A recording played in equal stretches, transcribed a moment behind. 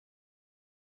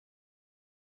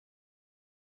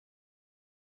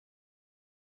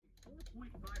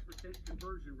0.5%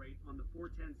 conversion rate on the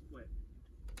 410 split.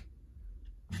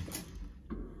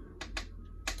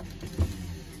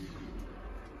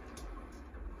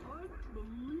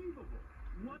 Unbelievable.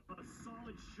 What a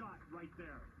solid shot right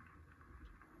there.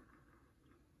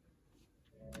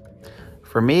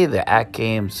 For me, the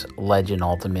Atgames Legend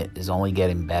Ultimate is only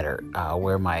getting better.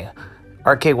 Where my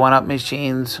arcade one-up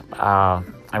machines, I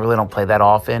really don't play that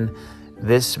often.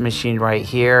 This machine right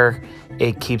here,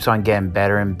 it keeps on getting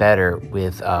better and better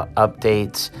with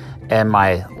updates. And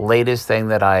my latest thing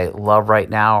that I love right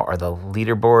now are the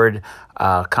leaderboard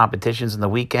competitions in the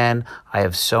weekend. I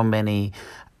have so many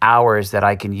hours that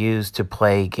I can use to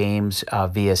play games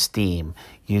via Steam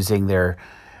using their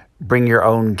bring your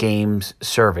own games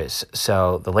service.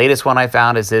 So the latest one I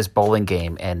found is this bowling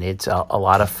game, and it's a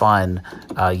lot of fun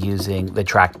using the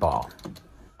trackball.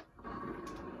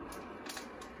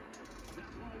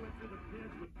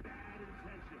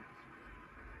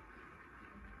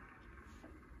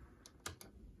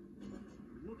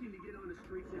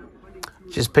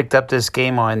 Just picked up this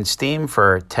game on Steam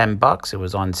for 10 bucks. It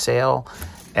was on sale,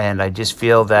 and I just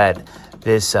feel that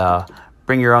this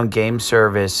bring your own game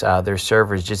service, their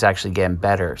server is just actually getting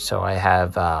better. So I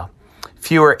have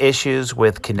fewer issues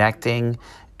with connecting,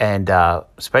 and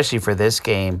especially for this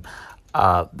game,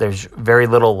 there's very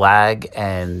little lag,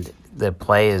 and the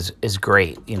play is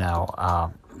great. You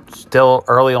know, still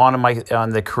early on in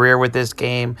the career with this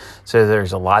game, so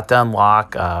there's a lot to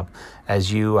unlock.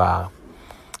 As you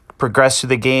progress through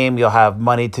the game, you'll have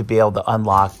money to be able to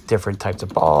unlock different types of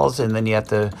balls, and then you have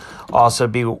to also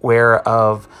be aware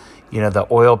of, you know, the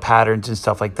oil patterns and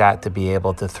stuff like that to be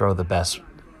able to throw the best.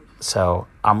 So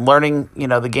I'm learning, you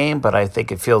know, the game, but I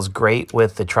think it feels great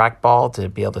with the trackball to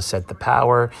be able to set the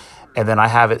power. And then I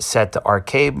have it set to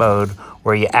arcade mode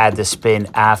where you add the spin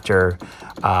after,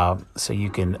 so you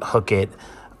can hook it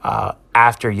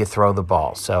after you throw the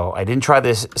ball. So I didn't try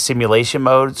this simulation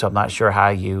mode, so I'm not sure how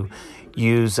you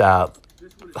use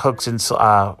hooks and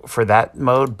for that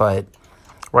mode, but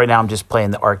right now I'm just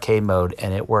playing the arcade mode,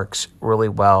 and it works really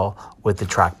well with the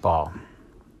trackball.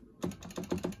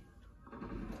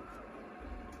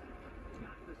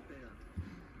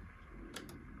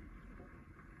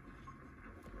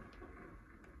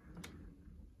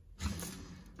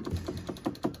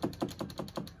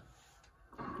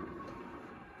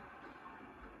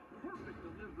 Perfect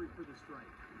delivery for the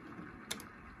strike.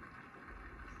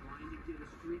 Trying to get a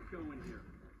streak going here.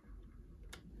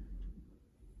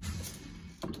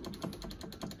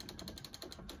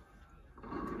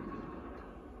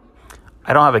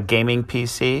 I don't have a gaming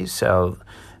PC, so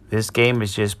this game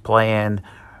is just playing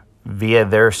via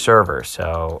their server.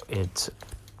 So it's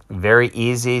very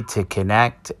easy to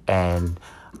connect, and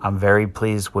I'm very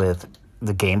pleased with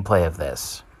the gameplay of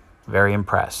this. Very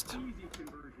impressed. Easy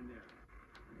conversion there.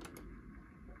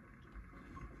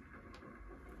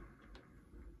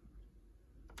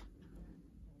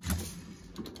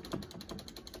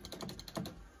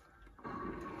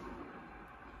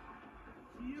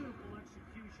 Beautiful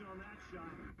execution on that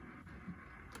shot.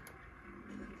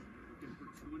 Looking for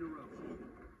two in a row.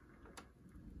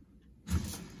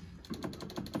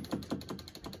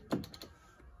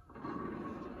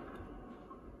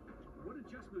 What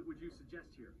adjustment would you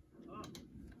suggest here? Oh,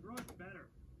 throw it better.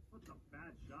 What's a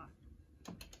bad shot?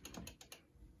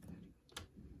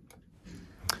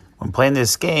 When playing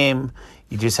this game,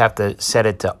 you just have to set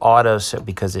it to auto, so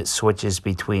because it switches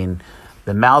between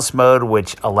the mouse mode,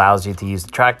 which allows you to use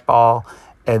the trackball,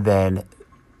 and then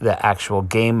the actual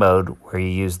game mode where you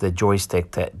use the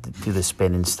joystick to do the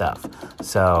spin and stuff.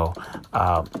 So,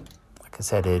 like I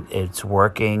said, it's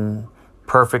working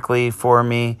perfectly for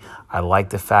me. I like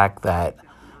the fact that,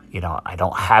 you know, I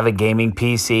don't have a gaming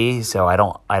PC, so I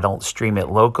don't stream it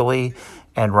locally.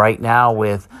 And right now,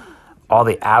 with all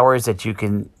the hours that you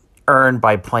can earn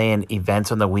by playing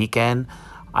events on the weekend,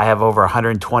 I have over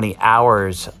 120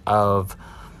 hours of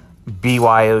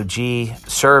BYOG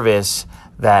service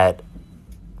that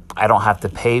I don't have to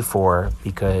pay for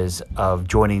because of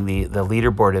joining the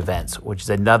leaderboard events, which is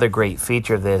another great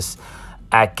feature of this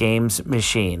Atgames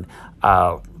machine.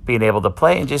 Being able to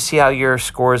play and just see how your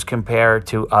scores compare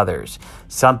to others.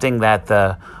 Something that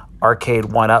the arcade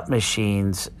one-up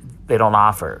machines, they don't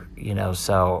offer, you know.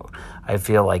 So I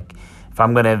feel like if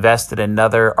I'm going to invest in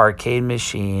another arcade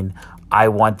machine, I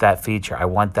want that feature. I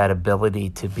want that ability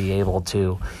to be able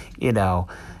to, you know,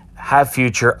 have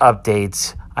future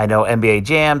updates. I know NBA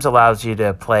Jams allows you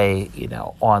to play, you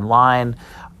know, online,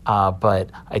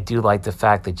 but I do like the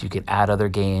fact that you can add other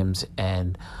games.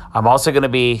 And I'm also going to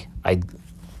be, I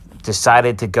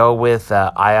decided to go with II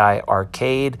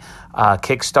Arcade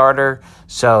Kickstarter.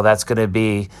 So that's going to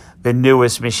be the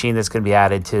newest machine that's going to be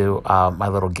added to my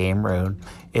little game room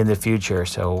in the future.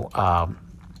 So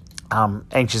I'm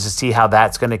anxious to see how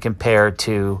that's going to compare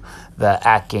to the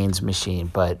Atgames machine.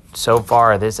 But so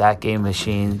far, this Atgames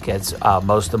machine gets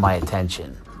most of my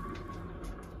attention.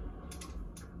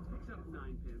 Picks up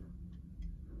 9 pin.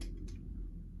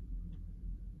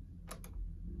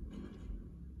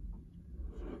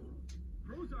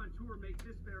 Pros on tour make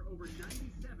this pair over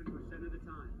 97% of the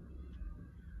time.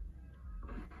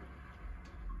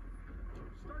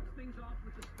 Starts things off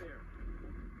with a spare.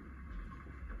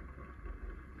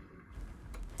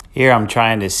 Here I'm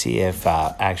trying to see if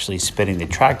actually spinning the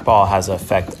trackball has an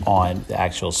effect on the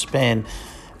actual spin.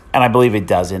 And I believe it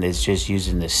doesn't. It's just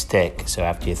using the stick. So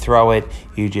after you throw it,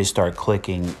 you just start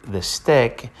clicking the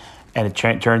stick and it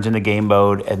turns into game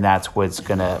mode, and that's what's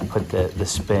going to put the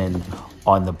spin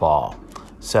on the ball.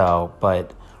 So,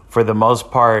 but for the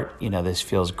most part, you know, this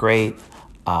feels great.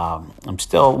 I'm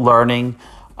still learning,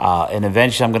 and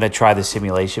eventually I'm going to try the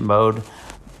simulation mode,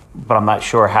 but I'm not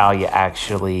sure how you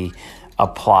actually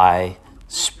apply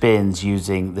spins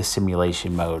using the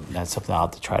simulation mode. And that's something I'll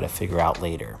have to try to figure out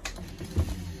later.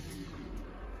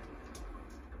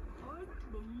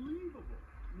 Unbelievable.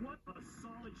 What a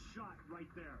solid shot right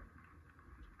there.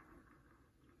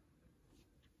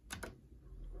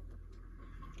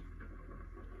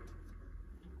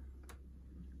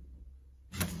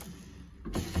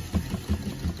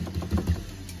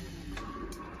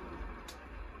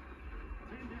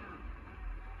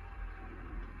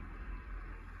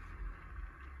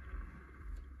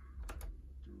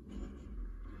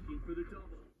 For the double.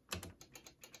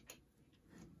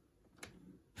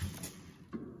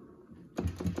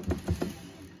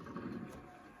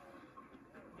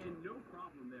 And no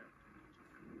problem there.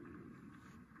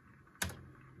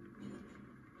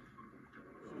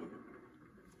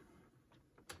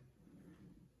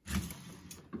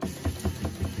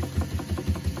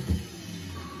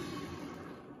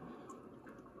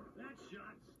 That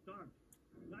shot stunk.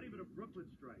 Not even a Brooklyn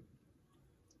strike.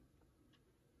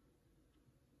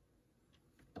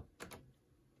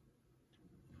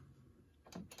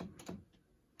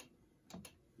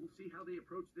 We'll see how they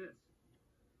approach this.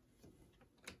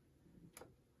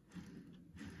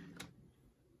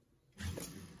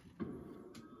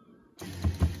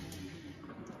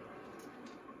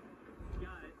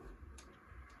 Got it.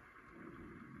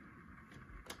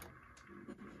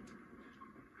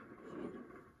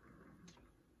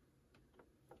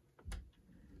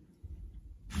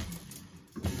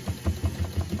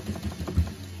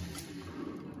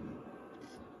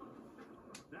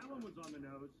 That one was on the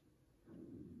nose.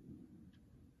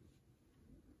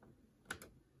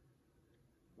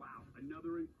 Wow,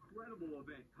 another incredible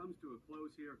event comes to a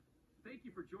close here. Thank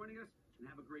you for joining us, and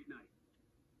have a great night.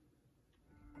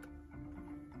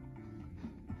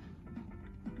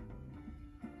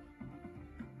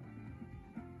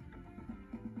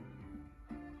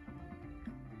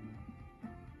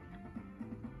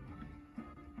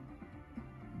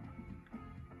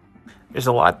 There's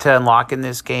a lot to unlock in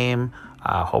this game.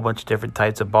 A whole bunch of different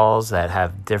types of balls that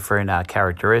have different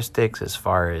characteristics as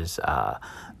far as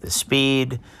the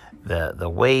speed, the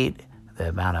weight, the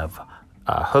amount of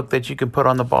hook that you can put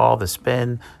on the ball, the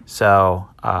spin. So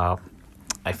I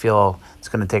feel it's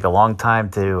going to take a long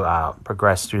time to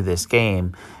progress through this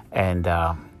game. And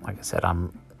like I said,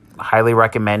 I'm highly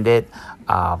recommend it.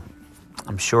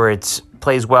 I'm sure it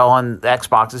plays well on the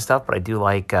Xbox and stuff, but I do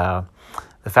like the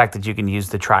fact that you can use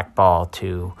the trackball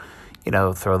to, you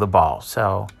know, throw the ball.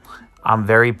 So I'm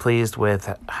very pleased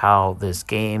with how this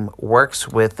game works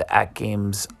with the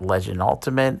Atgames Legend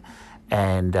Ultimate.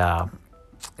 And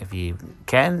if you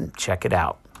can, check it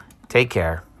out. Take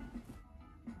care.